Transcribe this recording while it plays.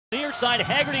near side.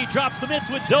 Haggerty drops the mitts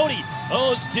with Doty.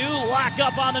 Those two lock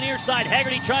up on the near side.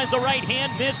 Haggerty tries the right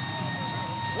hand, missed.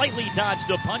 Slightly dodged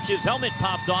a punch. His helmet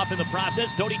popped off in the process.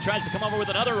 Doty tries to come over with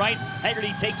another right.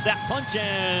 Haggerty takes that punch,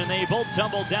 and they both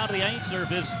tumble down to the ice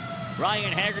surface.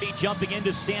 Ryan Haggerty jumping in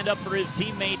to stand up for his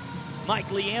teammate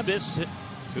Mike Leambis,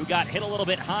 who got hit a little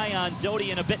bit high on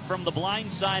Doty and a bit from the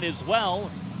blind side as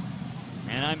well.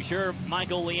 And I'm sure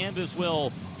Michael Leambis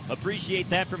will appreciate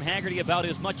that from Haggerty about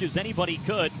as much as anybody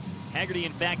could. Haggerty,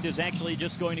 in fact, is actually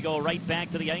just going to go right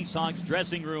back to the IceHogs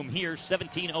dressing room here.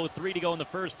 17:03 to go in the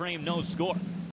first frame, no score.